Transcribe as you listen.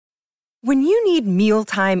When you need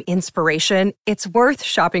mealtime inspiration, it's worth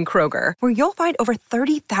shopping Kroger, where you'll find over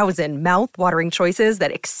 30,000 mouth-watering choices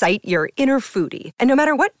that excite your inner foodie. And no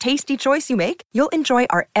matter what tasty choice you make, you'll enjoy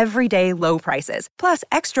our everyday low prices, plus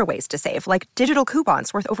extra ways to save, like digital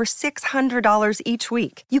coupons worth over $600 each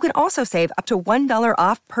week. You can also save up to $1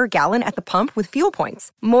 off per gallon at the pump with fuel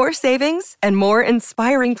points. More savings and more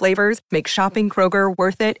inspiring flavors make shopping Kroger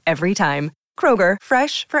worth it every time. Kroger,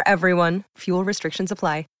 fresh for everyone. Fuel restrictions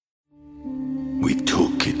apply. We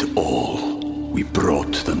took it all. We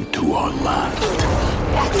brought them to our land.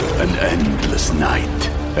 An endless night,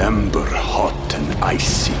 ember hot and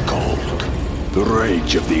icy cold. The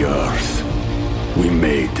rage of the earth. We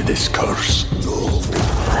made this curse.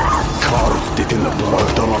 Carved it in the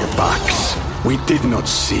blood on our backs. We did not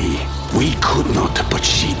see. We could not, but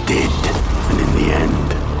she did. And in the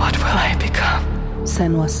end... What will I become?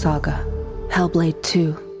 Senua's Saga. Hellblade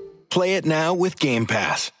 2. Play it now with Game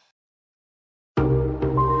Pass.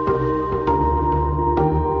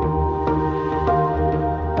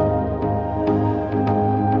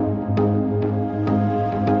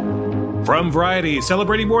 From Variety,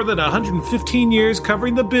 celebrating more than 115 years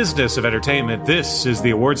covering the business of entertainment, this is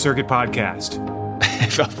the Award Circuit Podcast.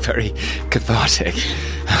 It felt very cathartic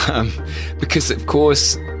because, of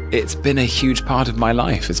course, it's been a huge part of my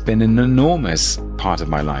life. It's been an enormous part of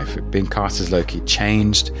my life. Being cast as Loki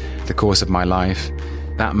changed the course of my life.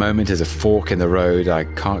 That moment is a fork in the road. I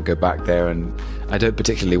can't go back there, and I don't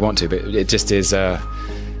particularly want to, but it just is.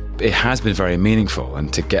 It has been very meaningful,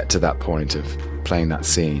 and to get to that point of playing that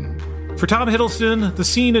scene. For Tom Hiddleston, the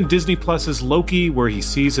scene in Disney Plus's Loki where he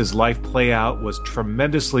sees his life play out was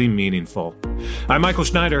tremendously meaningful. I'm Michael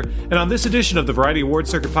Schneider, and on this edition of the Variety Award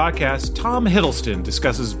Circuit Podcast, Tom Hiddleston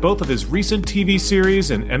discusses both of his recent TV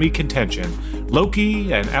series and Emmy contention,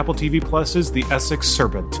 Loki and Apple TV Plus's The Essex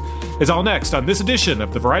Serpent. It's all next on this edition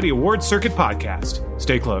of the Variety Award Circuit Podcast.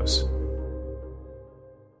 Stay close.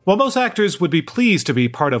 While most actors would be pleased to be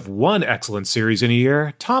part of one excellent series in a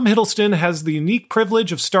year, Tom Hiddleston has the unique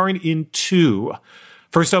privilege of starring in two.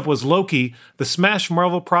 First up was Loki, the smash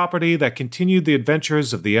Marvel property that continued the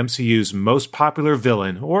adventures of the MCU's most popular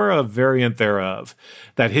villain, or a variant thereof,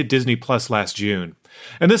 that hit Disney Plus last June.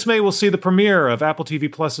 And this May we'll see the premiere of Apple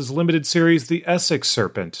TV Plus's limited series The Essex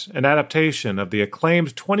Serpent, an adaptation of the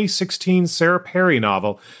acclaimed 2016 Sarah Perry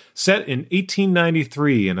novel set in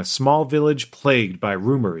 1893 in a small village plagued by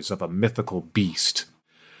rumors of a mythical beast.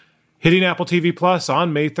 Hitting Apple TV Plus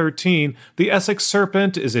on May 13, The Essex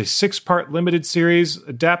Serpent is a 6-part limited series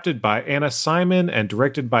adapted by Anna Simon and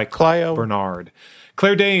directed by Claire Bernard.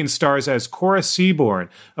 Claire Danes stars as Cora Seaborn,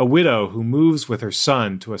 a widow who moves with her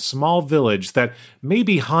son to a small village that may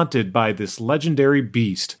be haunted by this legendary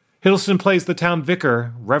beast. Hiddleston plays the town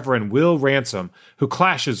vicar, Reverend Will Ransom, who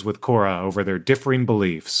clashes with Cora over their differing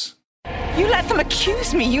beliefs. You let them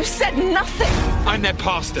accuse me. You said nothing. I'm their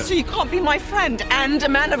pastor. So you can't be my friend and a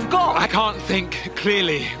man of God. I can't think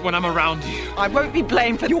clearly when I'm around you. I won't be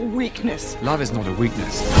blamed for your weakness. Love is not a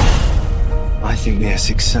weakness. I think the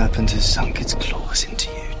Essex Serpent has sunk its claws into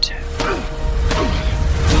you too.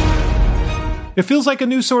 It feels like a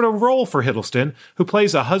new sort of role for Hiddleston, who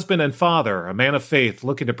plays a husband and father, a man of faith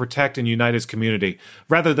looking to protect and unite his community,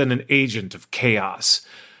 rather than an agent of chaos.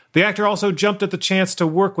 The actor also jumped at the chance to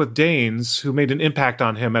work with Danes, who made an impact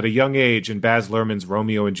on him at a young age in Baz Luhrmann's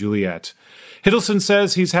Romeo and Juliet. Hiddleston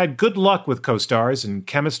says he's had good luck with co-stars and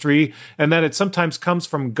chemistry, and that it sometimes comes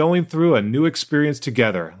from going through a new experience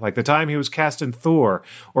together, like the time he was cast in Thor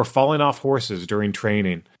or falling off horses during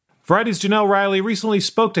training. Variety's Janelle Riley recently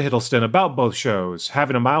spoke to Hiddleston about both shows,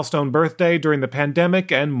 having a milestone birthday during the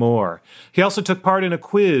pandemic, and more. He also took part in a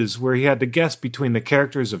quiz where he had to guess between the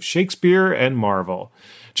characters of Shakespeare and Marvel.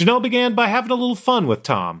 Janelle began by having a little fun with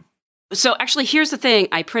Tom. So actually, here's the thing.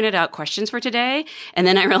 I printed out questions for today, and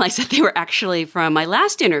then I realized that they were actually from my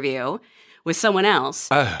last interview with someone else.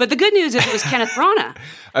 But the good news is it was Kenneth Branagh.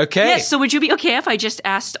 Okay. Yes, so would you be okay if I just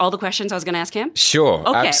asked all the questions I was going to ask him? Sure,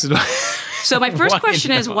 okay. Absolutely. So my first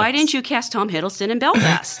question is, why didn't you cast Tom Hiddleston in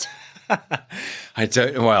Belfast? I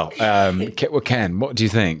don't. Well, Ken, what do you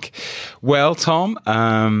think? Well, Tom,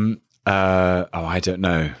 I don't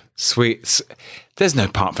know. Sweet. There's no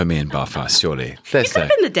part for me in Belfast, surely. You could have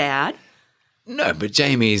been the dad. No, but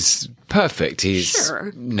Jamie's perfect. He's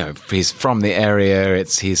sure. No, he's from the area.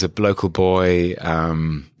 He's a local boy.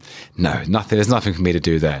 No, nothing. There's nothing for me to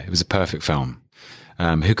do there. It was a perfect film.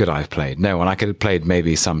 Who could I have played? No one. I could have played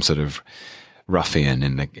maybe some sort of ruffian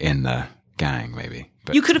in the gang, maybe.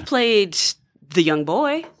 But, you could have played the young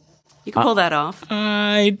boy. You could pull that off.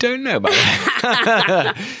 I don't know about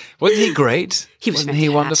that. Wasn't he great? He was Wasn't fantastic. he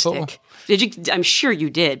wonderful? I'm sure you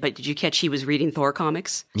did, but did you catch he was reading Thor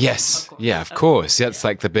comics? Yes. Of course. That's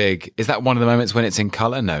like the big... Is that one of the moments when it's in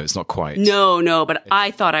color? No, it's not quite. No, but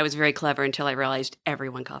I thought I was very clever until I realized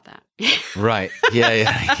everyone caught that. Right.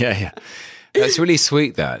 Yeah. That's really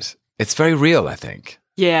sweet, that. It's very real, I think.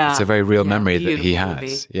 Yeah. It's a very real memory that he beautiful has.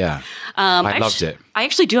 movie. Yeah. I loved it. I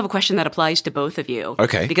actually do have a question that applies to both of you.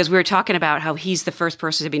 Okay. Because we were talking about how he's the first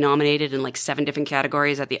person to be nominated in like 7 different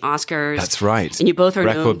categories at the Oscars. That's right. And you both are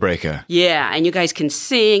record breaker. Yeah, and you guys can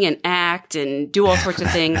sing and act and do all sorts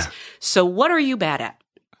of things. So what are you bad at?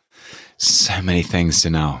 So many things to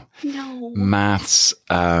know. No. Maths,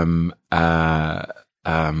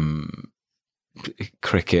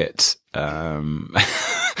 cricket,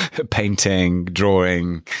 painting,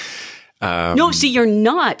 drawing. No, see, you're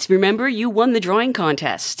not. Remember, you won the drawing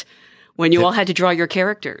contest when you all had to draw your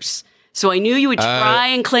characters. So I knew you would try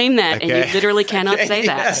and claim that, and you literally cannot say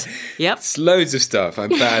that. Yep. It's loads of stuff. I'm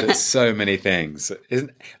bad at so many things.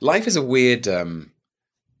 Life is a weird...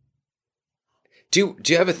 Do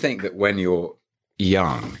you ever think that when you're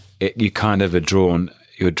young, you kind of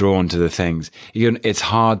you're drawn to the things. It's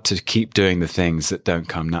hard to keep doing the things that don't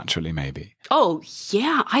come naturally, maybe. Oh,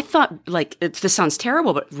 yeah. I thought, this sounds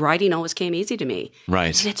terrible, but writing always came easy to me.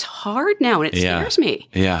 Right. And it's hard now, and it scares me.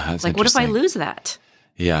 Yeah, that's what if I lose that?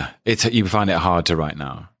 Yeah. You find it hard to write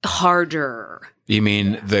now? Harder. You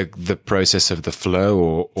mean the process of the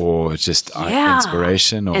flow or just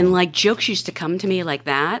inspiration? Or? And jokes used to come to me like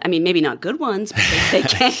that. I mean, maybe not good ones, but they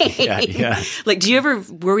came. yeah. Do you ever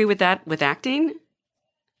worry with that with acting?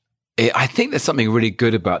 I think there's something really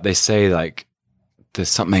good about, they say there's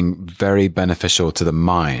something very beneficial to the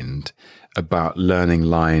mind about learning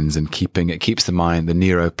lines and it keeps the mind, the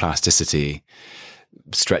neuroplasticity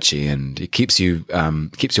stretchy, and it keeps your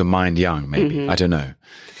mind young, maybe. Mm-hmm. I don't know.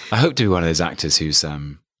 I hope to be one of those actors who's,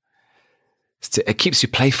 it keeps you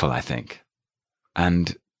playful, I think.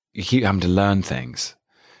 And you keep having to learn things,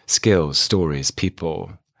 skills, stories,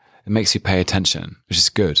 people. It makes you pay attention, which is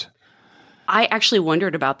good. I actually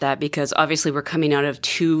wondered about that because obviously we're coming out of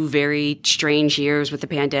 2 very strange years with the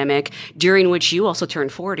pandemic, during which you also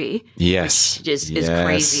turned 40. Yes. Which is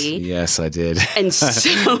crazy. Yes, I did. And so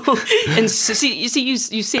you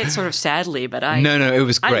say it sort of sadly, but No, it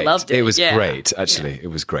was great. I loved it. It was great, actually. Yeah. It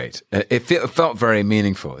was great. It felt very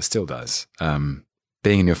meaningful. It still does.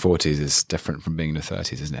 Being in your 40s is different from being in your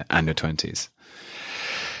 30s, isn't it? And your 20s.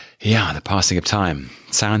 Yeah, the passing of time.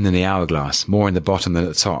 Sound in the hourglass, more in the bottom than at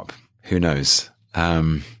the top. Who knows?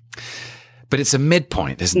 But it's a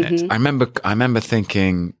midpoint, isn't it? I remember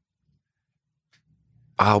thinking,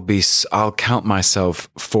 I'll count myself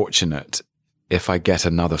fortunate if I get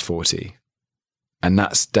another 40, and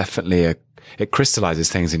that's definitely it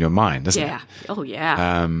crystallizes things in your mind, doesn't it? Yeah. Oh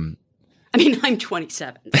yeah. I mean, I'm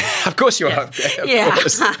 27. Of course you are. Yeah.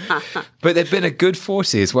 Course. But they've been a good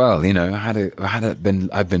 40 as well. You know, I've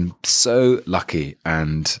been so lucky,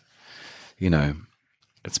 and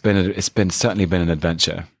it's certainly been an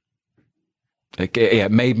adventure.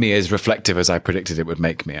 It made me as reflective as I predicted it would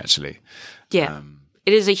make me, actually. Yeah.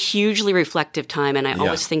 It is a hugely reflective time, and I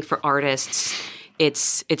always think for artists,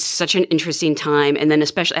 it's such an interesting time. And then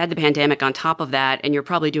especially add the pandemic on top of that, and you're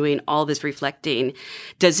probably doing all this reflecting.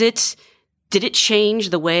 Did it change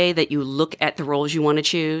the way that you look at the roles you want to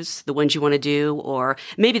choose, the ones you want to do, or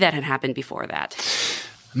maybe that had happened before that?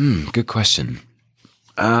 Good question.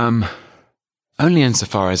 Only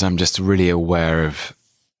insofar as I'm just really aware of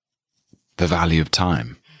the value of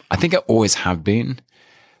time. I think I always have been,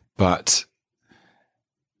 but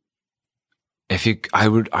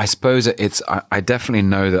I suppose I definitely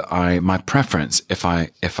know that my preference, if I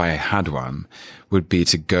had one, would be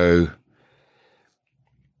to go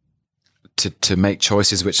to make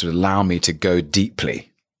choices which would allow me to go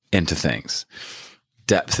deeply into things.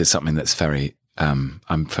 Depth is something that's very,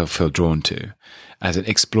 I feel drawn to. As an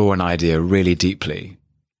explore an idea really deeply,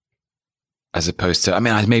 as opposed to,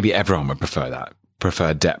 maybe everyone would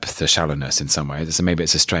prefer depth to shallowness in some ways. So maybe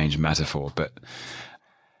it's a strange metaphor, but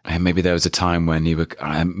maybe there was a time when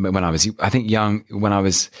when I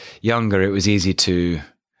was younger, it was easy to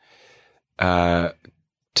go,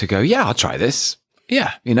 yeah, I'll try this.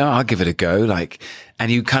 Yeah. I'll give it a go.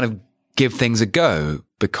 And you kind of give things a go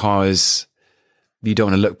because you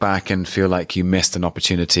don't want to look back and feel like you missed an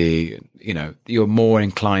opportunity. You're more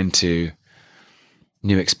inclined to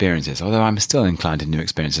new experiences, although I'm still inclined to new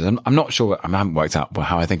experiences. I'm not sure, I haven't worked out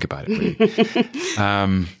how I think about it really.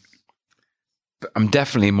 But I'm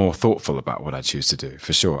definitely more thoughtful about what I choose to do,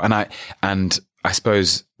 for sure. And I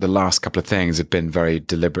suppose the last couple of things have been very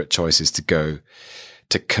deliberate choices to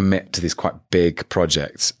commit to these quite big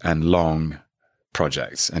projects and long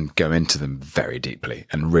projects and go into them very deeply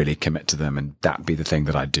and really commit to them, and that be the thing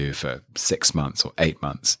that I do for 6 months or 8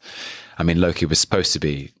 months. I mean, Loki was supposed to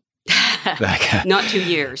be like not 2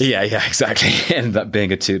 years. Yeah, exactly. It ended up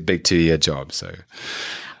being a big 2-year job. So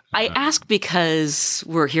I ask because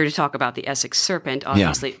we're here to talk about the Essex Serpent,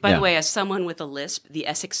 obviously. By the way, as someone with a lisp, the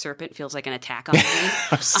Essex Serpent feels like an attack on me.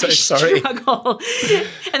 I'm so sorry. Struggle.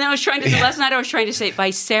 And then last night I was trying to say it by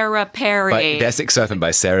Sarah Perry. The Essex Serpent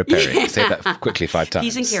by Sarah Perry. Yeah. Say that quickly 5 times.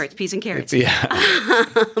 Peas and carrots. Yeah.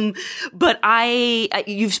 But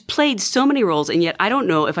you've played so many roles, and yet I don't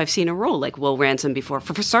know if I've seen a role like Will Ransom before.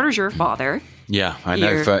 For starters, you're a father. Yeah, I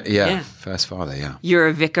know. First father, yeah. You're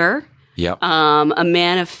a vicar. Yep. A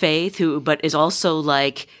man of faith but is also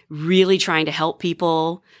like really trying to help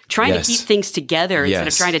people, trying to keep things together instead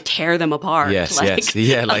of trying to tear them apart. Yes.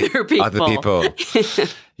 Yeah, like other people.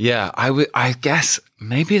 Yeah. I guess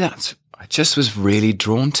maybe I just was really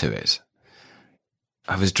drawn to it.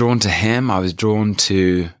 I was drawn to him. I was drawn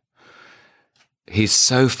to, he's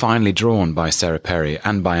so finely drawn by Sarah Perry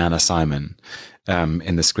and by Anna Simon,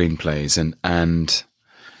 in the screenplays, and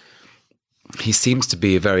he seems to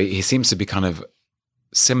be kind of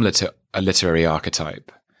similar to a literary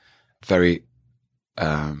archetype, very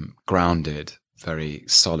grounded, very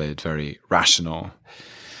solid, very rational,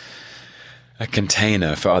 a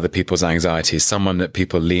container for other people's anxieties, someone that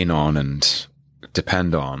people lean on and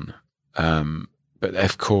depend on. But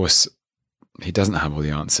of course, he doesn't have all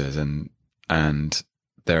the answers, and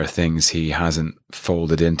there are things he hasn't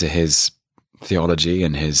folded into his theology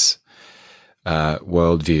and his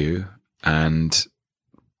worldview. And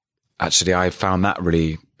actually, I found that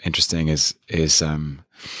really interesting as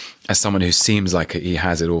someone who seems like he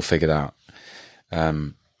has it all figured out.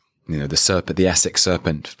 The Essex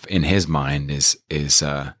Serpent in his mind is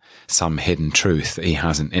some hidden truth that he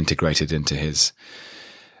hasn't integrated into his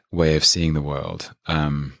way of seeing the world.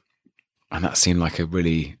 And that seemed like a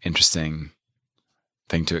really interesting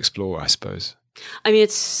thing to explore, I suppose. I mean,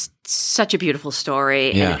 it's such a beautiful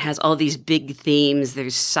story, and it has all these big themes.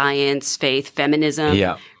 There's science, faith, feminism,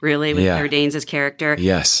 really, with Claire Danes' character.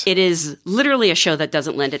 Yes. It is literally a show that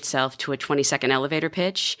doesn't lend itself to a 20-second elevator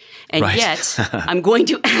pitch. And yet, I'm going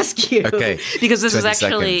to ask you, because this is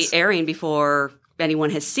actually airing before anyone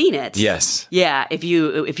has seen it. Yes. Yeah, if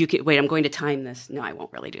you could, wait, I'm going to time this. No, I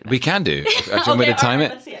won't really do that. We can do. Do you want me to time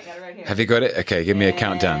it? Let's see, I got it right here. Have you got it? Okay, give me a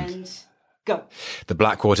countdown. Go. The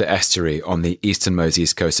Blackwater Estuary on the easternmost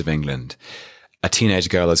east coast of England. A teenage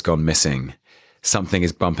girl has gone missing. Something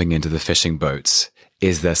is bumping into the fishing boats.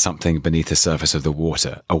 Is there something beneath the surface of the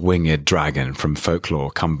water? A winged dragon from folklore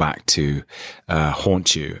come back to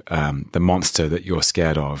haunt you. The monster that you're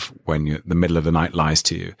scared of when the middle of the night lies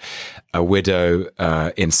to you. A widow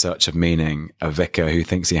in search of meaning. A vicar who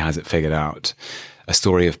thinks he has it figured out. A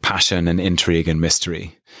story of passion and intrigue and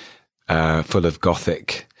mystery, full of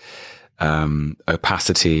gothic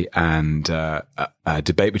opacity and a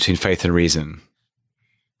debate between faith and reason.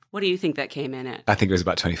 What do you think that came in at? I think it was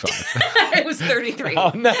about 25. It was 33.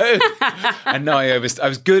 Oh, no. And no, I was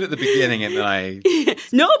good at the beginning, and then I...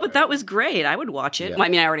 No, but that was great. I would watch it. Yeah. Well, I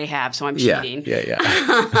mean, I already have, so I'm cheating.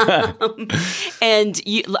 Yeah. And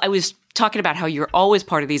I was talking about how you're always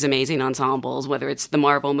part of these amazing ensembles, whether it's the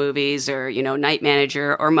Marvel movies or, Night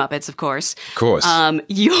Manager or Muppets, of course. Of course.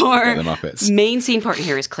 Your the Muppets. Main scene partner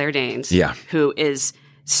here is Claire Danes, who is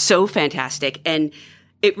so fantastic. And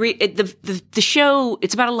the show,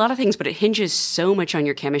 it's about a lot of things, but it hinges so much on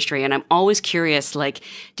your chemistry. And I'm always curious, like,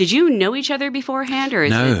 did you know each other beforehand, or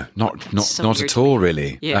is no, not at all,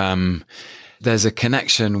 really. Yeah. There's a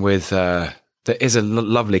connection with, there is a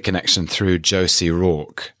lovely connection through Josie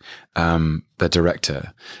Rourke, the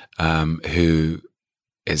director, who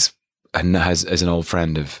is an old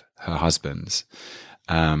friend of her husband's.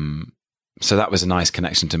 So that was a nice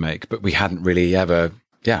connection to make, but we hadn't really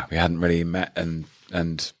met and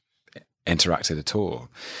interacted at all.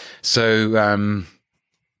 So,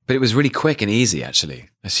 but it was really quick and easy, actually.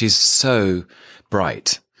 She's so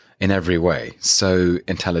bright in every way, so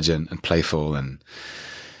intelligent and playful and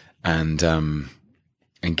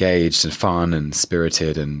engaged and fun and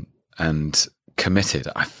spirited and committed.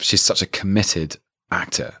 She's such a committed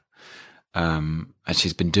actor. And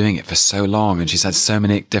she's been doing it for so long, and she's had so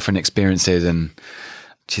many different experiences, and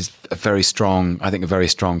she's a very strong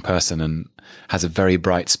person, and has a very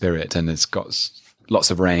bright spirit, and it's got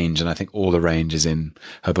lots of range. And I think all the range is in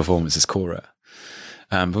her performance as Cora.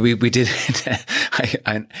 But we did,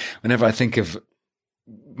 whenever I think of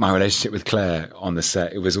my relationship with Claire on the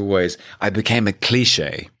set, it was always, I became a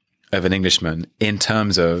cliche of an Englishman in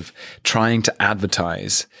terms of trying to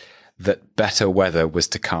advertise that better weather was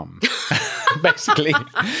to come. basically,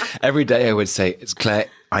 every day I would say, "It's Claire.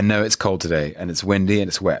 I know it's cold today and it's windy and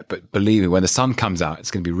it's wet, but believe me, when the sun comes out,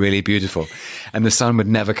 it's going to be really beautiful." And the sun would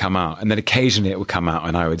never come out. And then occasionally it would come out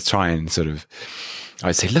and I would try and I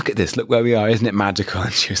would say, "Look at this, look where we are. Isn't it magical?"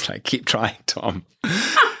 And she was like, "Keep trying, Tom."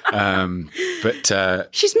 But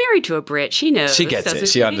she's married to a Brit. She knows. She gets it.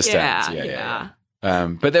 She understands. Yeah.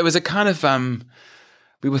 But there was a kind of,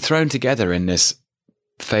 we were thrown together in this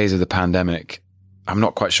phase of the pandemic. I'm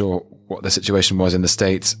not quite sure what the situation was in the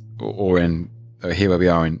States or here where we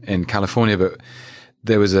are in California, but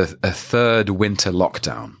there was a third winter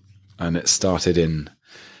lockdown, and it started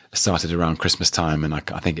around Christmas time, and I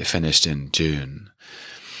think it finished in June.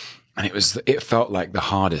 And it felt like the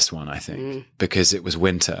hardest one, I think, because it was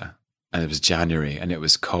winter and it was January and it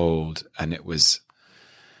was cold and it was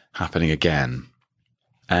happening again.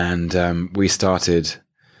 And we started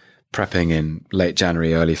prepping in late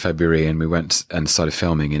January, early February, and we went and started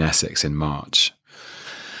filming in Essex in March.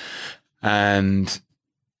 And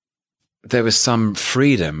there was some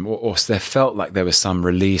freedom, or there felt like there was some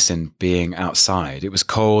release in being outside. It was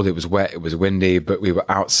cold, it was wet, it was windy, but we were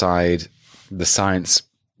outside. The science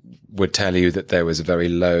would tell you that there was a very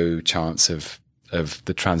low chance of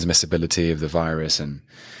the transmissibility of the virus, and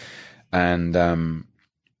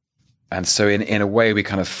so in a way we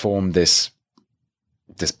kind of formed this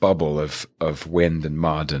bubble of wind and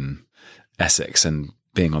mud and Essex and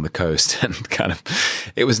being on the coast, and kind of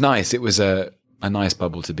it was nice. It was a nice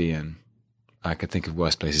bubble to be in. I could think of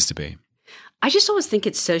worse places to be. I just always think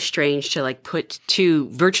it's so strange to like put two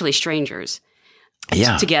virtually strangers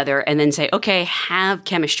together and then say, okay, have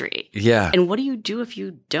chemistry. Yeah. And what do you do if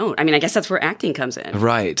you don't? I mean, I guess that's where acting comes in.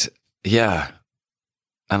 Right. Yeah.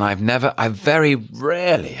 And I very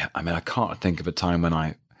rarely, I mean, I can't think of a time when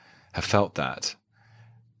I have felt that.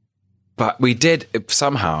 But we did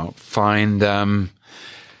somehow find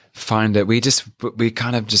that we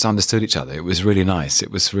kind of just understood each other. It was really nice.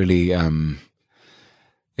 It was really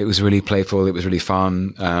playful. It was really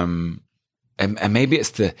fun. And maybe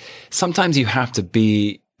sometimes you have to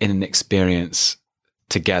be in an experience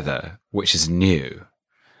together, which is new.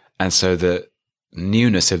 And so the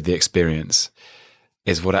newness of the experience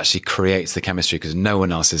is what actually creates the chemistry, because no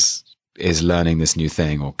one else is learning this new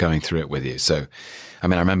thing or going through it with you. So, I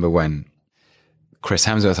mean, I remember when Chris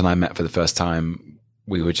Hemsworth and I met for the first time,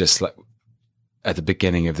 we were just like at the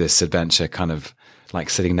beginning of this adventure, kind of like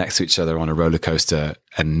sitting next to each other on a roller coaster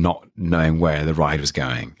and not knowing where the ride was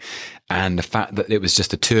going. And the fact that it was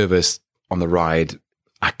just the two of us on the ride,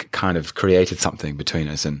 I kind of created something between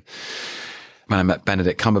us. And when I met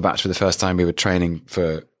Benedict Cumberbatch for the first time, we were training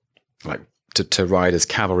for like to ride as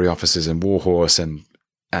cavalry officers in Warhorse,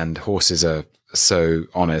 and horses are so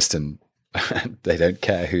honest and they don't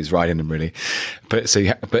care who's riding them really.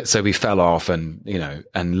 So we fell off and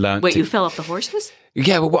learned. Wait, you fell off the horses?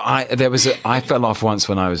 Yeah, well, I fell off once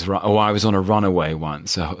when I was on a runaway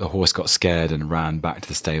once. A horse got scared and ran back to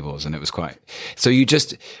the stables, and it was quite. So you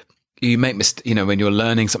make when you're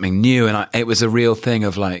learning something new, and it was a real thing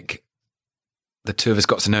of like the two of us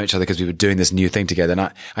got to know each other because we were doing this new thing together. And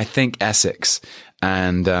I think Essex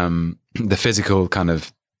and the physical kind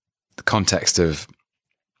of context of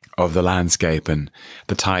the landscape and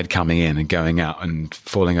the tide coming in and going out and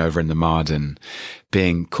falling over in the mud and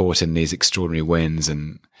being caught in these extraordinary winds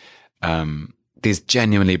and these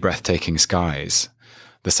genuinely breathtaking skies,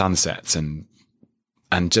 the sunsets, and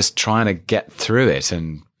just trying to get through it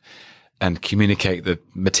and communicate the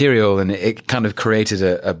material. And it kind of created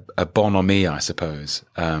a bonhomie, I suppose,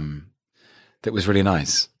 that was really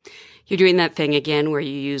nice. You're doing that thing again where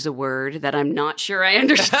you use a word that I'm not sure I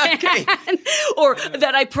understand or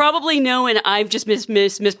that I probably know, and I've just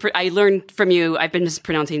I learned from you, I've been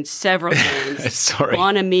mispronouncing several times. Sorry.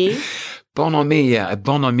 Bonhomie? Bonhomie, yeah.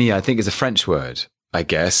 Bonhomie, I think, is a French word, I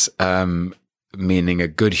guess, meaning a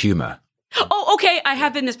good humor. Oh, okay. I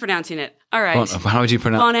have been mispronouncing it. All right. How would you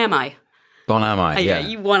pronounce it? Bonhomie. Bonhomie, yeah.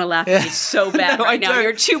 You want to laugh at me so bad No, right now.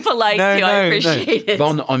 You're too polite. I appreciate it.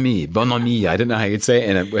 Bonhomie. I don't know how you'd say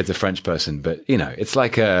it with a French person, but it's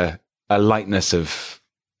like a lightness of,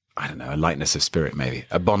 I don't know, a lightness of spirit, maybe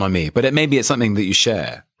a bonhomie. But maybe it's something that you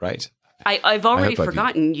share, right? I've already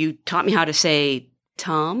forgotten. You taught me how to say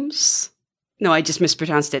Toms. No, I just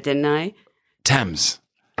mispronounced it, didn't I? Thames.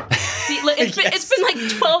 See, it's been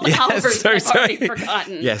like 12 hours. I've already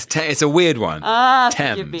forgotten. Yes, it's a weird one.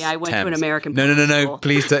 Forgive me. I went to an American. No.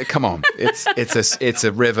 Please don't. Come on. It's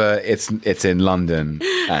a river. It's in London,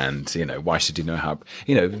 and why should you know how?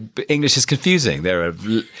 English is confusing. There are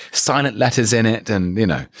silent letters in it, and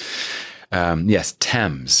yes,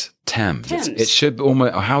 Thames. It should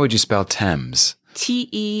almost. How would you spell Thames?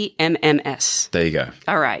 TEMMS. There you go.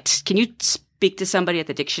 All right. Can you speak to somebody at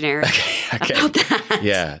the dictionary about that?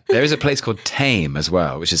 Yeah. There is a place called Tame as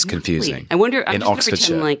well, which is confusing. I wonder, I'm in just going to Oxfordshire,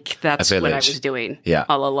 pretend like that's a what I village. was doing Yeah.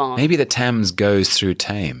 all along. Maybe the Thames goes through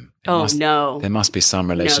Tame. No. There must be some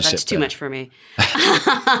No, relationship that's too there. much for me.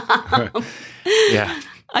 Yeah.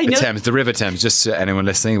 I know. The River Thames, just so anyone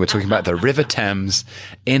listening, we're talking about the River Thames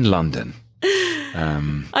in London.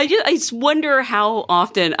 I just wonder how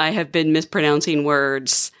often I have been mispronouncing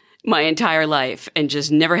words my entire life and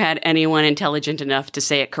just never had anyone intelligent enough to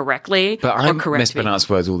say it correctly. But or I correct mispronounce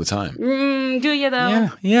words all the time. me. Do you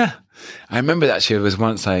though? Yeah. I remember that actually, it was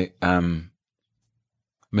once I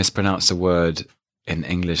mispronounced a word in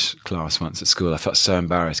English class once at school. I felt so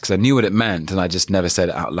embarrassed because I knew what it meant and I just never said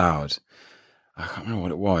it out loud. I can't remember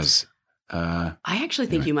what it was. I actually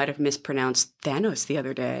think you might have mispronounced Thanos the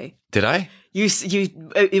other day. Did I?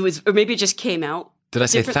 It was, or maybe it just came out. Did I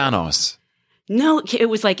say differently. Thanos? No, it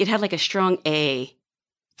was like, it had like a strong A.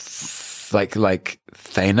 Like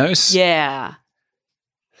Thanos? Yeah.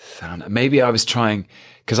 Maybe I was trying,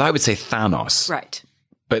 because I would say Thanos. Right.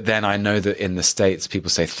 But then I know that in the States, people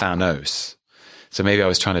say Thanos. So maybe I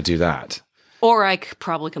was trying to do that. Or I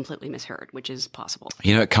probably completely misheard, which is possible.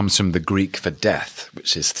 You know, it comes from the Greek for death,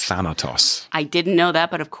 which is Thanatos. I didn't know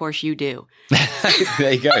that, but of course you do.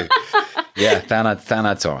 There you go. Yeah,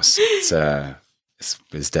 Thanatos.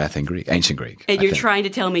 It's death in Greek, ancient Greek. And you're trying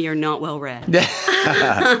to tell me you're not well read.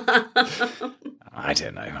 I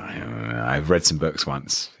don't know. I've read some books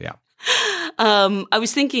once. Yeah. I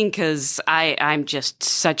was thinking because I'm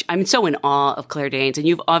so in awe of Claire Danes, and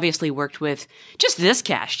you've obviously worked with just this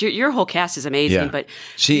cast. Your whole cast is amazing, Yeah. but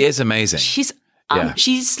She is amazing. she's Yeah.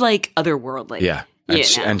 she's like otherworldly. Yeah.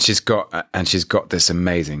 And she's got this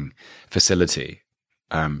amazing facility.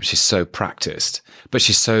 She's so practiced, but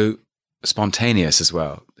she's so spontaneous as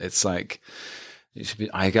well. It's like,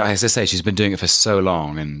 as I say, she's been doing it for so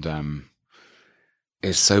long and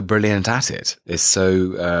is so brilliant at it. Is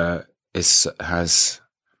so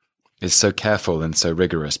careful and so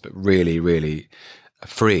rigorous, but really, really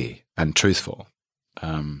free and truthful.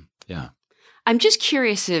 Yeah. I'm just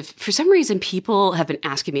curious if, for some reason, people have been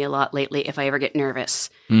asking me a lot lately if I ever get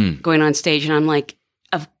nervous going on stage, and I'm like,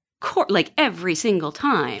 of course, like every single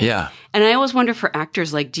time. Yeah. And I always wonder for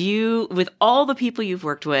actors, like, do you, with all the people you've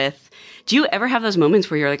worked with, do you ever have those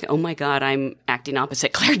moments where you're like, oh my God, I'm acting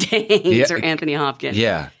opposite Claire Danes or Anthony Hopkins?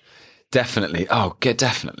 Yeah, definitely. Oh,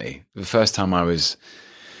 definitely. The first time I was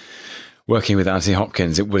working with Anthony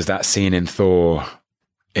Hopkins, it was that scene in Thor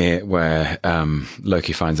where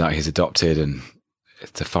Loki finds out he's adopted, and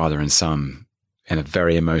it's a father and son in a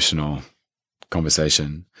very emotional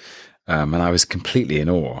conversation. And I was completely in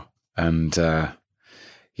awe. And, I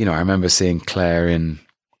remember seeing Claire in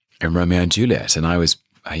Romeo and Juliet, and I was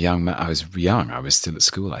a young man. I was young. I was still at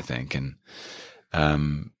school, I think. And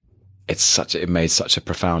it made such a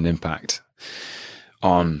profound impact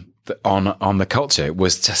on the culture. It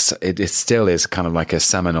was just, it still is kind of like a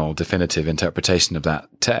seminal, definitive interpretation of that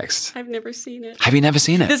text. I've never seen it. Have you never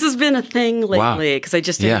seen it? This has been a thing lately because I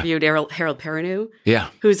just interviewed Harold Perrineau,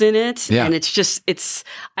 who's in it. Yeah. And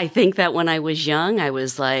I think that when I was young, I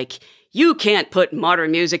was like, you can't put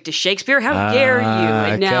modern music to Shakespeare. How dare you?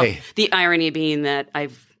 And now the irony being that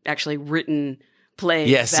I've actually written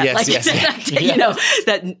plays that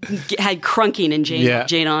had crunking in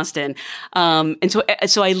Jane Austen. And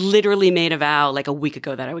so I literally made a vow like a week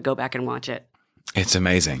ago that I would go back and watch it. It's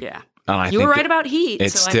amazing. Yeah. And you were right about Heat.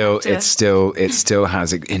 It still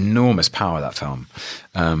has enormous power, that film.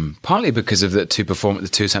 Partly because of the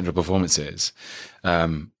two central performances.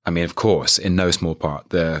 Of course, in no small part,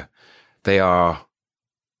 they are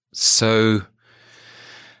so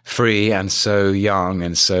free and so young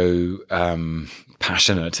and so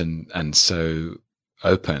passionate and so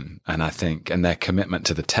open, and I think, and their commitment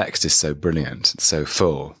to the text is so brilliant, so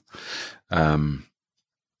full.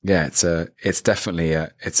 It's definitely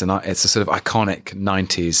a sort of iconic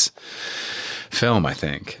 90s film, I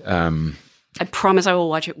think. I promise I will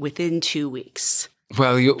watch it within 2 weeks.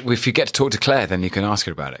 Well, if you get to talk to Claire, then you can ask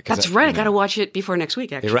her about it. That's right. I got to watch it before next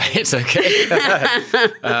week, actually. You're right. It's okay. But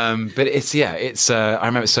I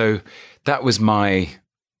remember, so that was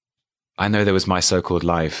I know there was my so-called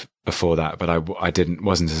life before that, but I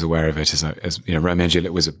wasn't as aware of it as Romeo and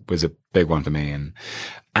Juliet was a big one for me.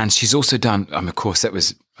 And she's also done, of course,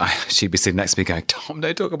 she'd be sitting next to me going, Tom,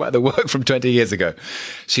 don't talk about the work from 20 years ago.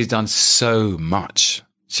 She's done so much.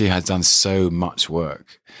 She has done so much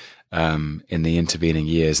work in the intervening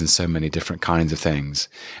years and so many different kinds of things.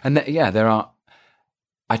 And I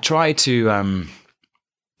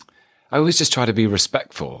always just try to be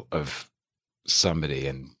respectful of somebody,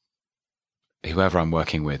 and whoever I'm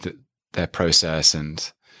working with, their process,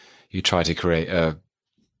 and you try to create a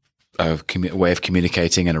way of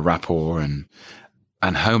communicating and a rapport, and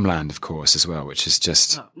Homeland, of course, as well, which is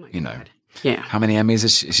just, Yeah. How many Emmys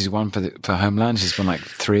has she's won for Homeland? She's won like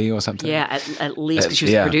 3 or something. Yeah, at least, because she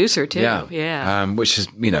was a producer too. Yeah. Which has,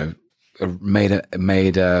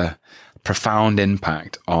 made a profound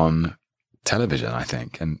impact on television, I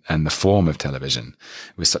think, and the form of television.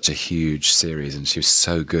 It was such a huge series, and she was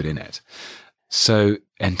so good in it. So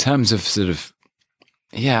in terms of sort of,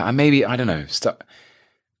 maybe, I don't know,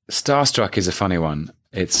 starstruck is a funny one.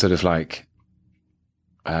 It's sort of like,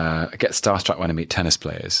 I get starstruck when I meet tennis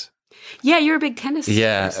players. Yeah, you're a big tennis person.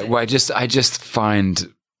 Yeah, well, I just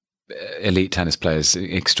find elite tennis players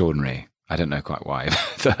extraordinary. I don't know quite why.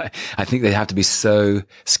 I think they have to be so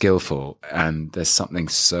skillful, and there's something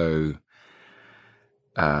so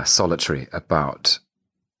solitary about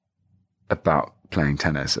playing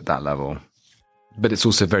tennis at that level. But it's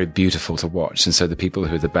also very beautiful to watch, and so the people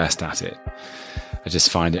who are the best at it, I just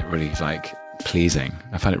find it really pleasing.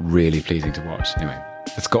 I find it really pleasing to watch. Anyway,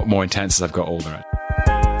 it's got more intense as I've got older.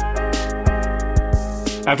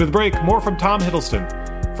 After the break, more from Tom Hiddleston.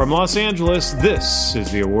 From Los Angeles, this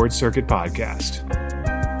is the Award Circuit Podcast.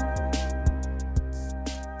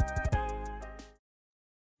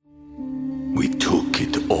 We took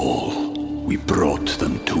it all. We brought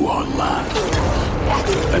them to our land.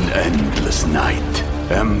 An endless night,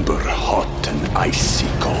 ember hot and icy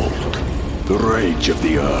cold. The rage of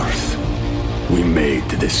the earth. We made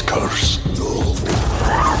this curse.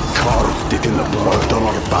 Carved it in the blood on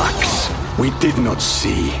our backs. We did not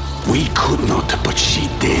see. We could not, but she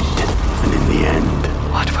did. And in the end,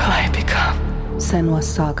 What will I become? Senua's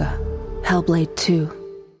Saga. Hellblade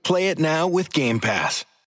 2. Play it now with Game Pass.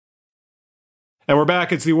 And we're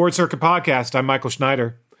back. It's the Award Circuit Podcast. I'm Michael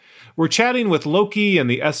Schneider. We're chatting with Loki and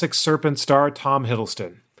the Essex Serpent star Tom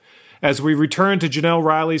Hiddleston. As we return to Janelle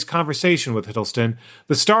Riley's conversation with Hiddleston,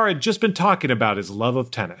 the star had just been talking about his love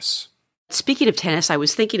of tennis. Speaking of tennis, I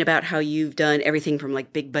was thinking about how you've done everything from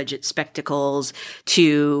like big budget spectacles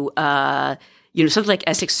to, something like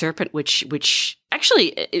Essex Serpent, which actually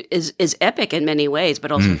is epic in many ways,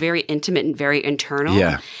 but also very intimate and very internal.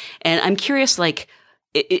 Yeah. And I'm curious,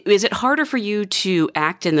 is it harder for you to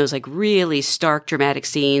act in those like really stark, dramatic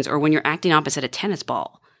scenes, or when you're acting opposite a tennis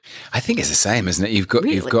ball? I think it's the same, isn't it? You've got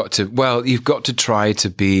to try to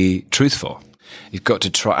be truthful. You've got to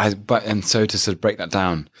try, and so to sort of break that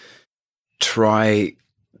down, try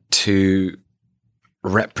to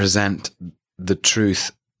represent the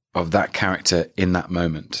truth of that character in that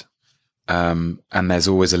moment. And there's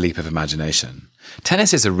always a leap of imagination.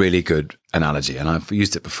 Tennis is a really good analogy, and I've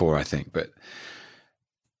used it before, I think, but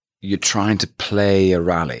you're trying to play a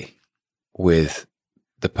rally with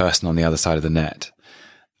the person on the other side of the net.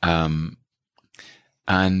 And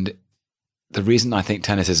the reason I think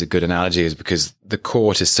tennis is a good analogy is because the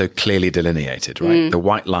court is so clearly delineated, right? The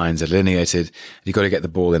white lines are delineated. You've got to get the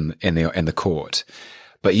ball in the court,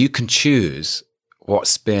 but you can choose what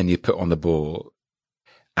spin you put on the ball,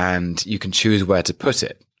 and you can choose where to put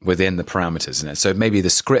it within the parameters in it. So maybe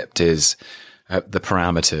the script is the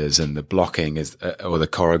parameters, and the blocking is, or the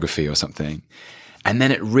choreography or something. And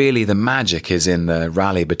then the magic is in the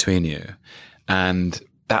rally between you. And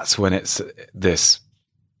that's when it's this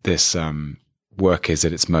work is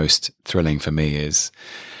at its most thrilling for me is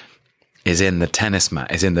in the tennis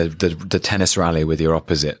match, is in the tennis rally with your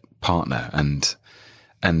opposite partner.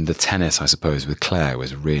 And the tennis, I suppose, with Claire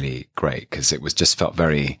was really great because it was just felt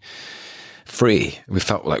very free. We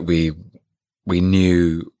felt like we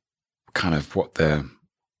knew kind of what the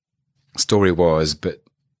story was, but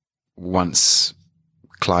once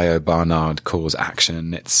Clio Barnard calls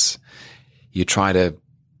action, you try to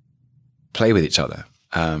play with each other,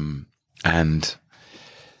 and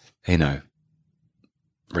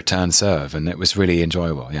return serve, and it was really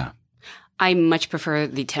enjoyable. Yeah, I much prefer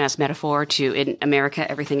the tennis metaphor to in America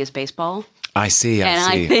everything is baseball. I see.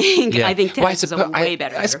 I think tennis is a way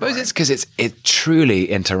better. I suppose it's because it's truly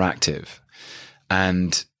interactive,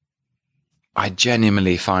 and I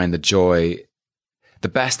genuinely find the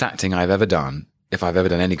best acting I've ever done, if I've ever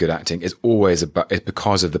done any good acting, is always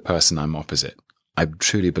because of the person I'm opposite. I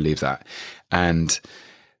truly believe that. And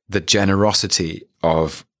the generosity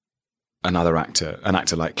of an actor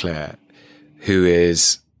like Claire, who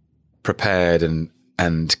is prepared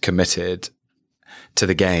and committed to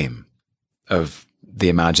the game of the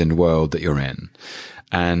imagined world that you're in.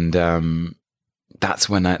 And that's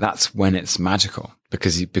when it's magical.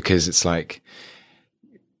 Because it's like,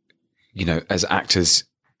 as actors,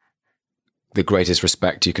 the greatest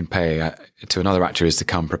respect you can pay to another actor is to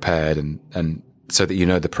come prepared and so that you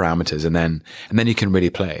know the parameters, and then you can really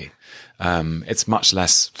play. It's much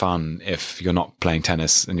less fun if you're not playing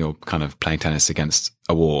tennis and you're kind of playing tennis against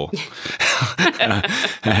a wall.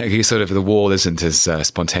 The wall isn't as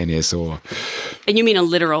spontaneous or. And you mean a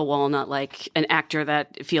literal wall, not like an actor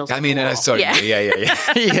that feels. I mean, sorry,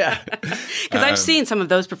 yeah. Because I've seen some of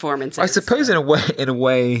those performances. I suppose in a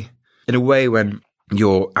way, when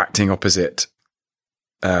you're acting opposite,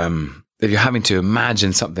 if you're having to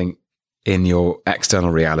imagine something in your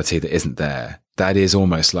external reality that isn't there. That is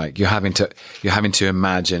almost like you're having to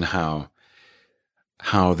imagine how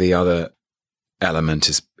the other element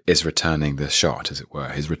is returning the shot, as it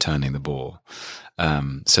were, is returning the ball.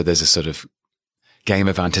 So there's a sort of game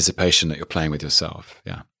of anticipation that you're playing with yourself.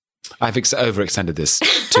 Yeah, I've overextended this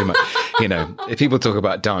too much. If people talk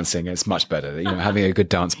about dancing, it's much better. Having a good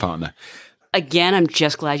dance partner. Again, I'm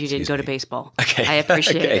just glad you didn't go to baseball. Okay. I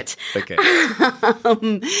appreciate it. Okay.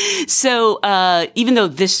 So even though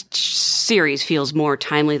this series feels more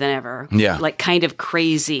timely than ever, like kind of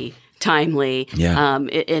crazy timely,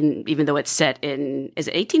 and even though it's set in, is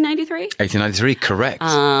it 1893? 1893, correct.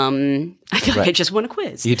 I feel like I just won a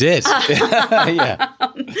quiz. You did. Yeah.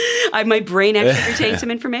 My brain actually retained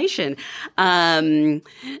some information.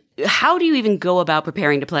 How do you even go about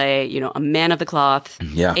preparing to play, a man of the cloth,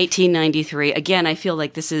 1893? Again, I feel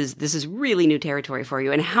like this is really new territory for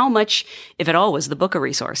you. And how much, if at all, was the book a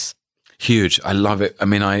resource? Huge. I love it. I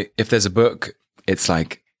mean, if there's a book, it's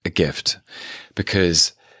like a gift,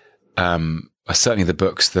 because certainly the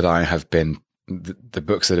books that I have been, the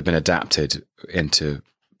books that have been adapted into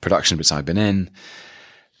production which I've been in,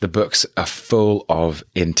 the books are full of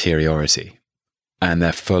interiority, and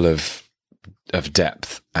they're full of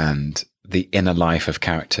depth and the inner life of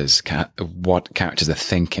characters, what characters are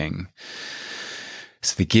thinking.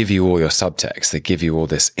 So they give you all your subtext, they give you all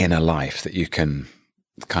this inner life that you can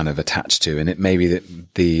kind of attach to. And it may be that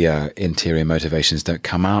the interior motivations don't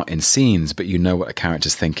come out in scenes, but you know what a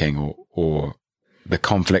character's thinking or the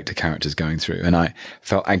conflict a character's going through. And I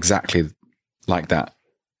felt exactly like that.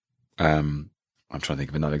 I'm trying to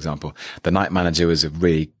think of another example. The Night Manager was a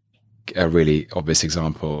really obvious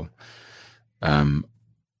example.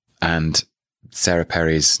 And Sarah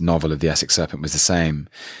Perry's novel of The Essex Serpent was the same.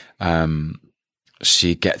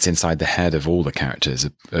 She gets inside the head of all the characters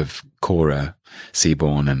of Cora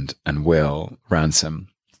Seaborn and Will Ransom,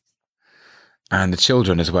 and the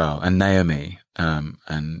children as well, and Naomi, and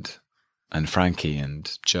Frankie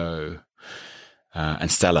and Joe,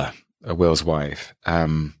 and Stella, Will's wife.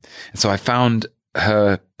 And so I found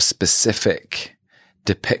her specific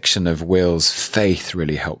depiction of Will's faith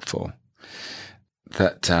really helpful.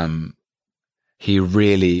 That he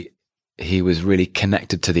was really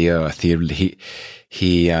connected to the earth.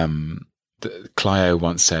 Clio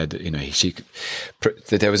once said,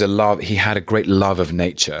 that there was a love. He had a great love of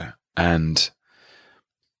nature, and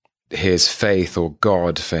his faith or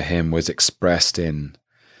God for him was expressed in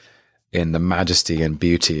the majesty and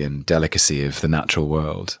beauty and delicacy of the natural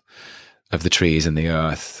world, of the trees and the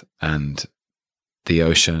earth and the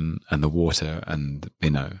ocean and the water, and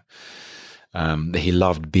that he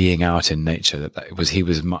loved being out in nature. He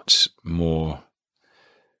was much more.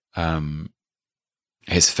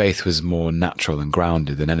 His faith was more natural and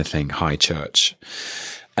grounded than anything high church,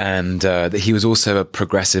 and that he was also a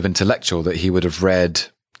progressive intellectual. That he would have read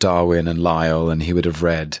Darwin and Lyell, and he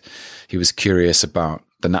was curious about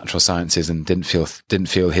the natural sciences, and didn't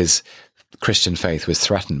feel his Christian faith was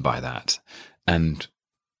threatened by that, and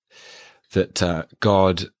that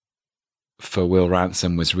God for Will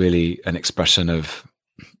Ransom was really an expression of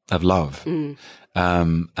love.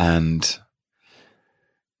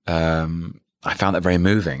 I found that very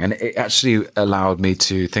moving, and it actually allowed me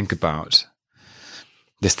to think about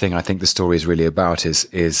this thing I think the story is really about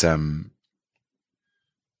is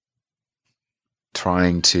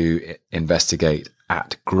trying to investigate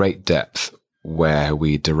at great depth where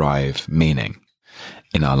we derive meaning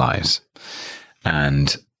in our lives,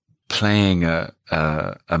 and playing a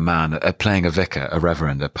vicar, a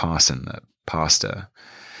reverend, a parson, a pastor,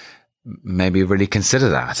 maybe really consider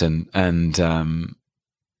that,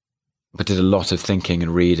 but did a lot of thinking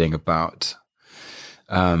and reading about.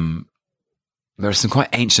 There are some quite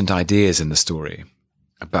ancient ideas in the story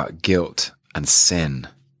about guilt and sin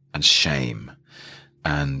and shame,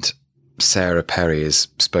 and Sarah Perry has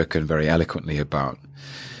spoken very eloquently about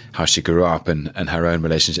how she grew up and her own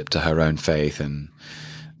relationship to her own faith, and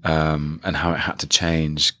how it had to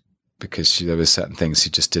change because there were certain things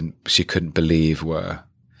she couldn't believe were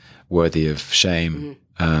worthy of shame.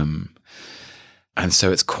 Mm-hmm. And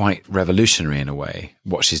so it's quite revolutionary in a way,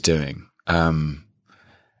 what she's doing.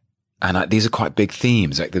 these are quite big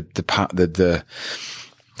themes. Like there's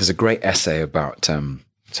a great essay about, so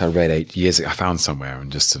I read 8 years ago, I found somewhere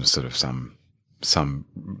and just some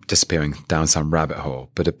disappearing down some rabbit hole,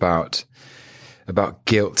 but about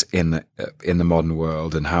guilt in the modern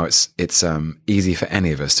world, and how it's easy for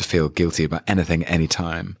any of us to feel guilty about anything at any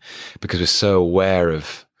time, because we're so aware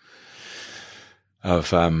of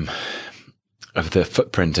the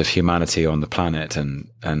footprint of humanity on the planet,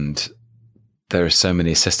 and there are so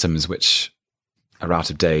many systems which are out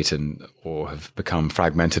of date or have become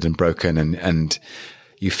fragmented and broken, and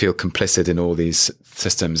you feel complicit in all these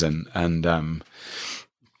systems,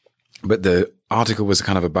 but the article was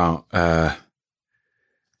kind of about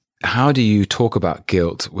how do you talk about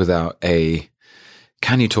guilt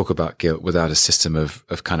can you talk about guilt without a system of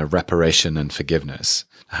kind of reparation and forgiveness?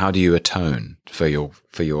 How do you atone for your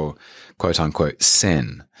quote unquote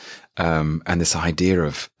sin? And this idea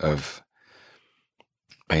of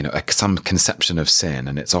some conception of sin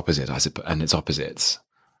and its opposites,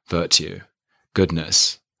 virtue,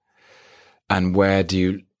 goodness. And how do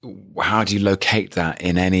you locate that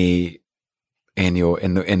in the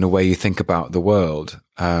way you think about the world?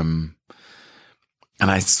 And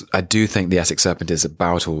I do think the Essex Serpent is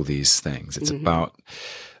about all these things. It's about,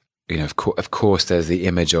 of course, there's the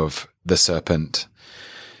image of the serpent.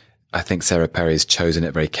 I think Sarah Perry's chosen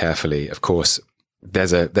it very carefully. Of course,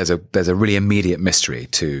 there's a really immediate mystery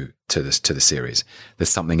to the series. There's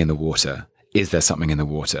something in the water. Is there something in the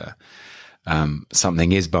water?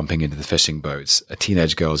 Something is bumping into the fishing boats. A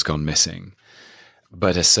teenage girl's gone missing.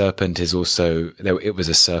 But a serpent is also, it was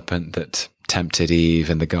a serpent that tempted Eve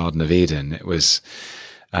in the Garden of Eden. It was,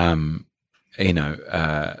 a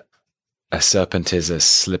serpent is a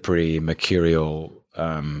slippery, mercurial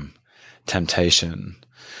temptation.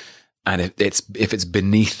 And if it's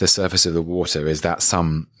beneath the surface of the water, is that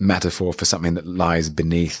some metaphor for something that lies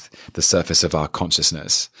beneath the surface of our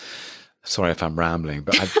consciousness? Sorry if I'm rambling,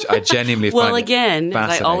 but I genuinely find well, again,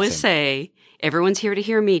 as I always say, everyone's here to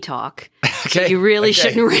hear me talk. Okay. So you really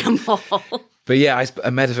shouldn't ramble. But yeah,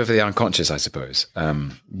 a metaphor for the unconscious, I suppose.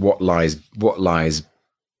 What lies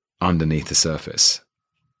underneath the surface?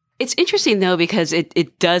 It's interesting though, because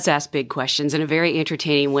it does ask big questions in a very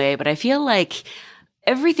entertaining way. But I feel like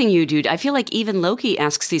everything you do, I feel like even Loki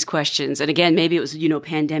asks these questions. And again, maybe it was,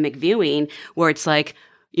 pandemic viewing where it's like,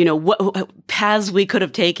 what paths we could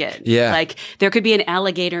have taken. Yeah. Like there could be an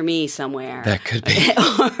alligator me somewhere. There could be.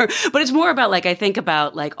 But it's more about I think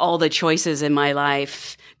about all the choices in my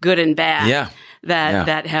life, good and bad.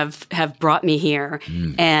 That have brought me here.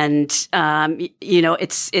 And, it's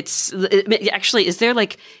actually, is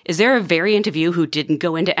there a variant of you who didn't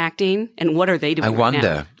go into acting, and what are they doing? I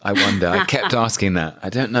wonder. I kept asking that. I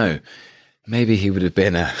don't know. Maybe he would have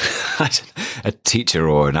been a teacher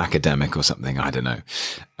or an academic or something. I don't know.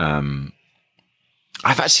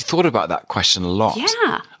 I've actually thought about that question a lot.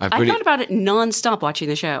 Yeah. I thought about it nonstop watching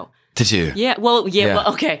the show. Did you? Yeah. Well,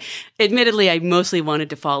 well, okay. Admittedly, I mostly wanted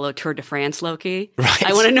to follow Tour de France Loki. Right.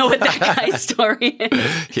 I want to know what that guy's story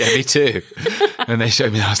is. Yeah, me too. And they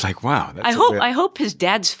showed me that. I was like, wow. I hope his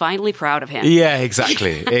dad's finally proud of him. Yeah,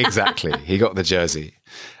 exactly. He got the jersey.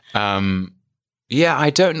 Yeah, I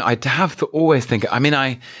don't. I have to always think. I mean,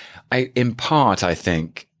 I in part, I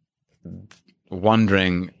think,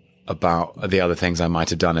 wondering about the other things I might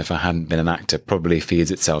have done if I hadn't been an actor probably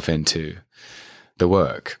feeds itself into the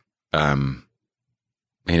work.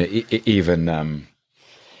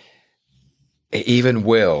 Even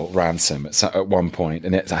Will Ransom at one point,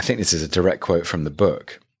 and I think this is a direct quote from the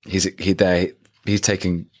book. He's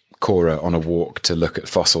taking Cora on a walk to look at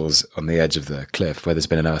fossils on the edge of the cliff where there's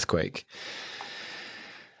been an earthquake.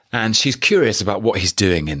 And she's curious about what he's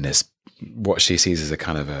doing in this, what she sees as a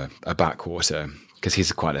kind of a backwater, because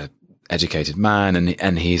he's quite an educated man,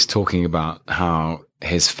 and he's talking about how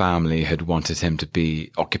his family had wanted him to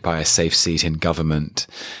occupy a safe seat in government,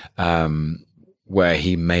 where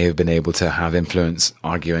he may have been able to have influence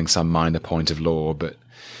arguing some minor point of law, but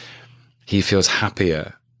he feels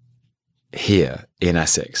happier here in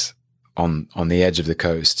Essex, on the edge of the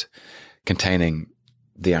coast, containing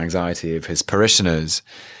the anxiety of his parishioners.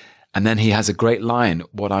 And then he has a great line: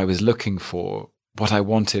 what I was looking for, what I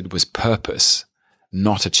wanted was purpose,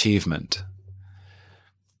 not achievement.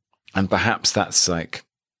 And perhaps that's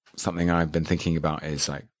something I've been thinking about, is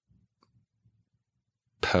to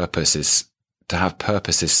have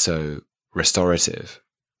purpose is so restorative.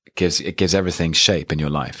 It gives everything shape in your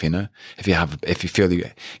life, if you feel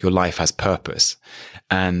your life has purpose.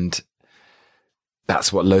 And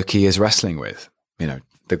that's what Loki is wrestling with.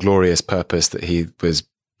 The glorious purpose that he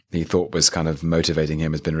thought was kind of motivating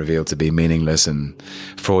him has been revealed to be meaningless and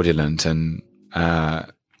fraudulent. And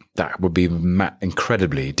that would be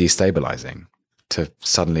incredibly destabilizing to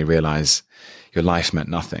suddenly realize your life meant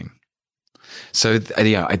nothing. So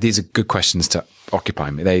these are good questions to occupy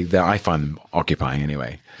me. I find them occupying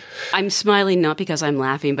anyway. I'm smiling not because I'm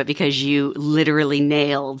laughing, but because you literally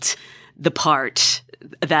nailed the part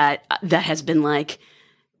that has been like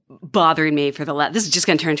bothering me for the last. This is just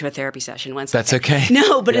going to turn into a therapy session once. That's okay.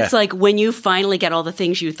 No, but it's like when you finally get all the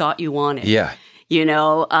things you thought you wanted. Yeah. You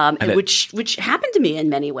know, which happened to me in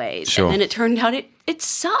many ways. Sure. And then it turned out it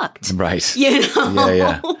sucked. Right. You know?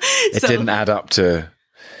 Yeah. It didn't add up to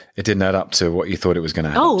what you thought it was going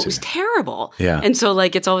to add up to. Oh, it was terrible. Yeah. And so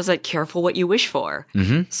like, it's always like, careful what you wish for,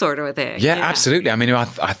 sort of a thing. Yeah, absolutely. I mean, I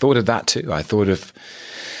thought of that too. I thought of,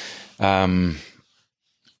 I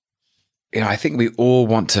think we all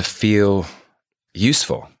want to feel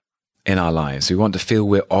useful in our lives. We want to feel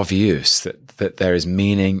we're of use, that there is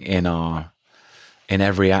meaning in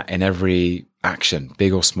every action,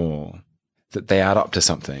 big or small, that they add up to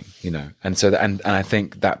something, And so, and I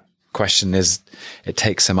think that question it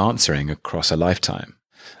takes some answering across a lifetime,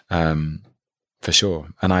 for sure.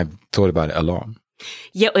 And I thought about it a lot.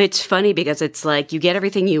 Yeah, it's funny because it's like you get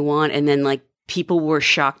everything you want, and then like people were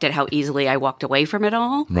shocked at how easily I walked away from it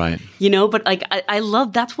all. Right. But like I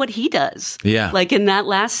love that's what he does. Yeah. Like in that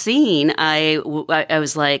last scene, I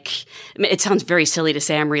was like, it sounds very silly to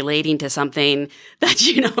say I'm relating to something that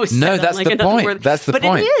No, that's like the point. That's the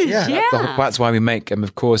point. It is. Yeah. That's why we make. And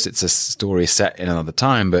of course, it's a story set in another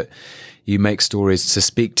time, but you make stories to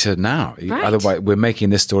speak to now. Right. Otherwise, we're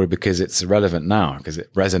making this story because it's relevant now, because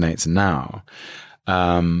it resonates now.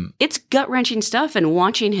 It's gut-wrenching stuff, and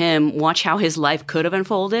watching him watch how his life could have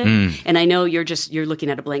unfolded. And I know you're looking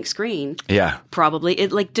at a blank screen. Yeah. Probably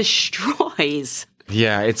it like destroys.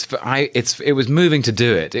 Yeah, it was moving to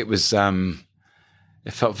do it. It was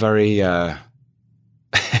it felt very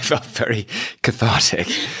cathartic.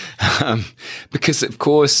 Because of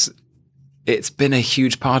course it's been a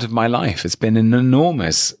huge part of my life. It's been an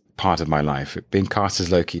enormous part of my life. Being cast as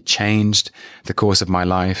Loki changed the course of my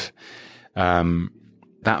life.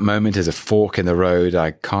 That moment is a fork in the road.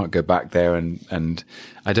 I can't go back there, and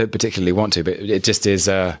I don't particularly want to, but it just is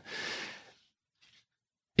it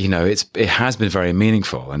has been very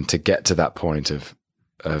meaningful. And to get to that point of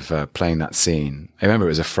playing that scene, I remember it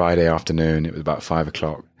was a Friday afternoon. It was about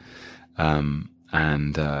 5:00.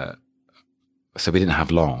 So we didn't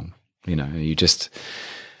have long,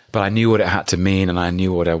 but I knew what it had to mean, and I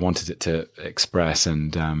knew what I wanted it to express.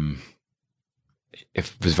 And, it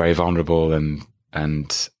was very vulnerable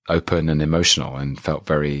and open and emotional, and felt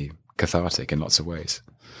very cathartic in lots of ways.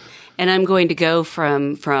 And I'm going to go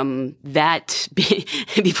from that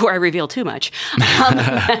before I reveal too much.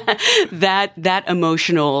 That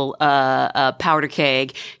emotional powder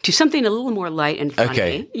keg to something a little more light and funny.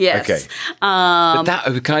 Okay. Yes. Okay.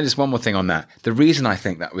 But can I just one more thing on that? The reason I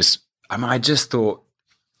think that was, I just thought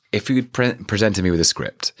if you presented me with a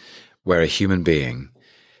script where a human being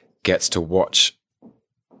gets to watch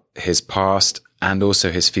his past and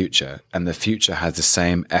also his future, and the future has the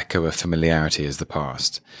same echo of familiarity as the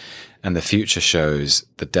past, and the future shows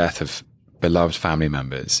the death of beloved family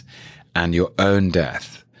members and your own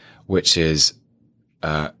death, which is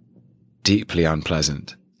deeply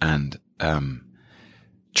unpleasant and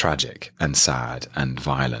tragic and sad and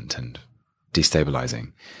violent and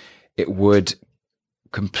destabilizing, it would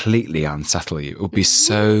completely unsettle you. It would be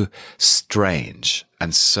so strange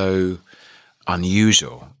and so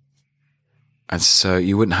unusual. And so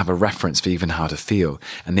you wouldn't have a reference for even how to feel.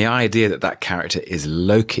 And the idea that character is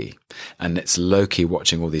Loki, and it's Loki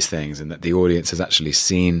watching all these things, and that the audience has actually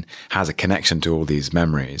has a connection to all these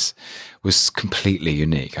memories, was completely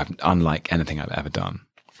unique, unlike anything I've ever done.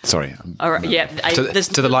 Sorry. All right. Yeah. To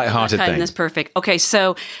the lighthearted thing. That's perfect. Okay.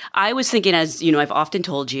 So I was thinking, as you know, I've often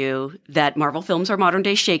told you that Marvel films are modern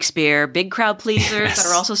day Shakespeare, big crowd pleasers that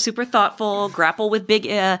are also super thoughtful, grapple with big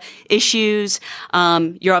issues.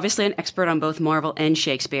 You're obviously an expert on both Marvel and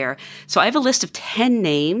Shakespeare. So I have a list of 10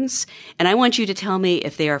 names, and I want you to tell me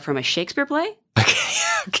if they are from a Shakespeare play,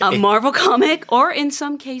 a Marvel comic, or in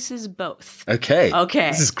some cases, both. Okay.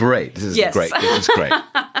 This is great. Yes. Great. This is great.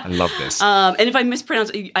 I love this. And if I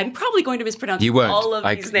mispronounce, I'm probably going to mispronounce you won't. all of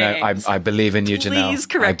these names. I believe in you, Janelle. Please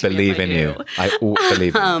correct me. I believe in you. I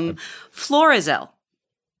believe in you. Florizel.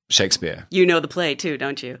 Shakespeare. You know the play too,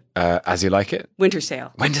 don't you? As You Like It? Winter's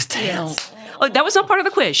Tale. Winter's Tale. Yes. Oh, that was not part of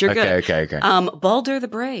the quiz. You're good. Okay. Baldur the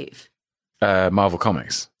Brave. Marvel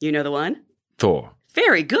Comics. You know the one? Thor.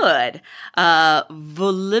 Very good.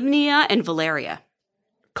 Volumnia and Valeria.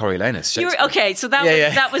 Coriolanus. Okay, so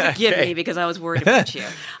that was a give me because I was worried about you.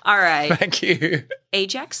 All right. Thank you.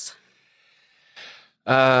 Ajax.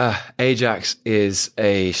 Ajax is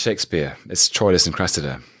a Shakespeare. It's Troilus and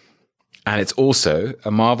Cressida. And it's also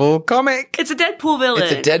a Marvel comic. It's a Deadpool villain.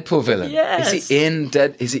 It's a Deadpool villain. Yes. Is he in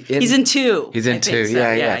Dead? Is he in? He's in 2. He's in 2. So.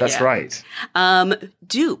 Yeah, that's right.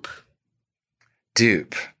 Dupe.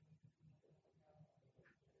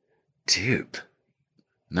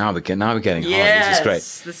 Now we're getting hard. Yes, This is great.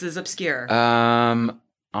 This is obscure.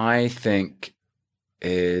 I think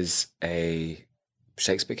is a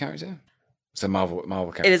Shakespeare character. It's a Marvel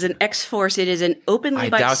character. It is an X-Force. It is an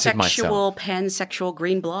openly bisexual, myself. pansexual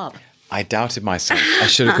green blob. I doubted myself. I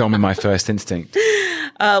should have gone with my first instinct.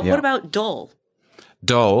 What about Dole?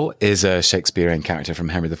 Dole is a Shakespearean character from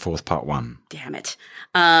Henry IV, Part 1. Damn it.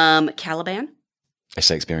 Caliban? A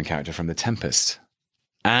Shakespearean character from The Tempest.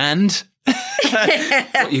 And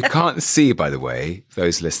what you can't see, by the way,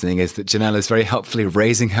 those listening, is that Janelle is very helpfully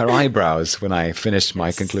raising her eyebrows when I finished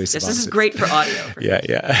my conclusive answers. This is great for audio.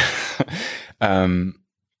 Yeah. And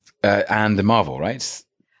the Marvel, right?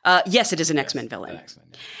 Yes, it is an X-Men villain.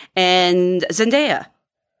 And Zendaya.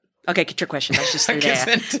 Okay, get your question. That's just Zendaya.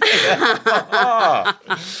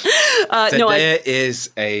 Zendaya is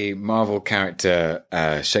a Marvel character,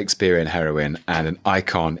 Shakespearean heroine, and an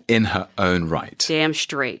icon in her own right. Damn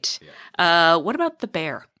straight. What about the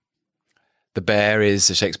bear? The bear is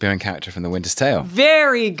a Shakespearean character from The Winter's Tale.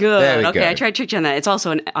 Very good. There we okay, go. I tried to trick you on that. It's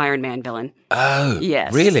also an Iron Man villain. Oh,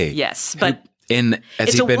 yes. really? Yes, but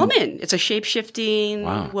it's a woman. It's a shape-shifting,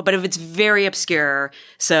 but it's very obscure.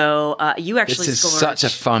 So you actually This is scored such a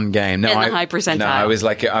fun game. in the high percentile. No, I was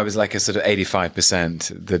like a sort of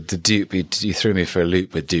 85%. The dupe, you threw me for a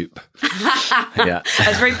loop with dupe. Yeah. I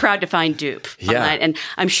was very proud to find dupe. Yeah. And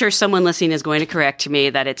I'm sure someone listening is going to correct me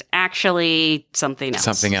that it's actually something else.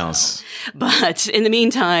 Something else. So. But in the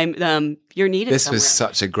meantime, you're needed This somewhere. was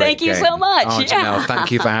such a great game. Thank you so much. Oh, Janelle, thank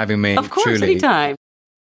you for having me. Of course, truly. anytime.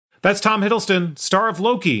 That's Tom Hiddleston, star of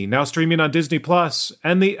Loki, now streaming on Disney Plus,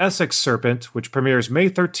 and The Essex Serpent, which premieres May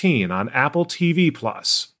 13 on Apple TV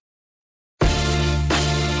Plus.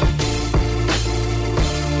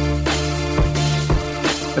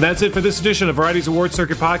 And that's it for this edition of Variety's Award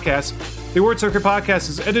Circuit Podcast. The Award Circuit Podcast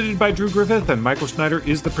is edited by Drew Griffith, and Michael Schneider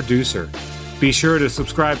is the producer. Be sure to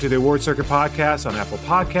subscribe to the Award Circuit Podcast on Apple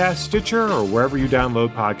Podcasts, Stitcher, or wherever you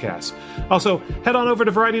download podcasts. Also, head on over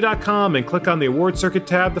to Variety.com and click on the Award Circuit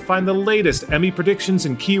tab to find the latest Emmy predictions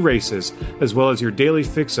and key races, as well as your daily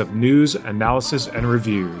fix of news, analysis, and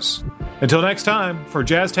reviews. Until next time, for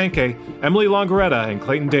Jazz Tangke, Emily Longaretta, and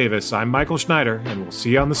Clayton Davis, I'm Michael Schneider, and we'll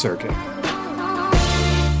see you on the circuit.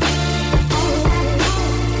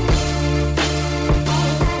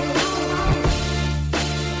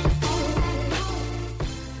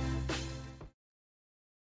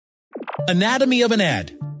 Anatomy of an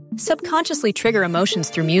ad. Subconsciously trigger emotions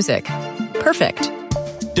through music. Perfect.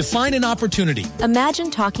 Define an opportunity. Imagine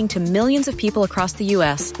talking to millions of people across the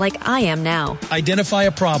U.S. like I am now. Identify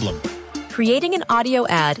a problem. Creating an audio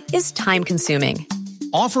ad is time-consuming.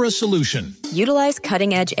 Offer a solution. Utilize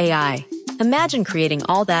cutting-edge AI. Imagine creating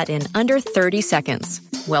all that in under 30 seconds.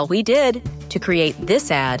 Well, we did to create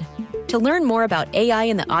this ad. To learn more about AI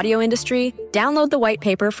in the audio industry, download the white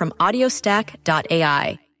paper from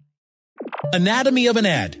audiostack.ai. Anatomy of an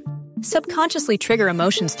ad. Subconsciously trigger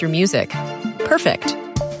emotions through music. Perfect.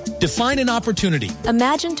 Define an opportunity.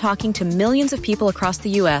 Imagine talking to millions of people across the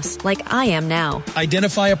U.S. like I am now.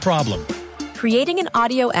 Identify a problem. Creating an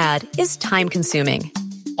audio ad is time-consuming.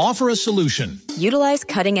 Offer a solution. Utilize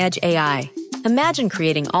cutting-edge AI. Imagine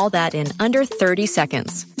creating all that in under 30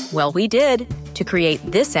 seconds. Well, we did to create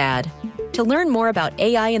this ad. To learn more about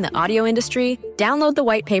AI in the audio industry, download the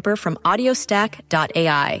white paper from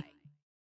audiostack.ai.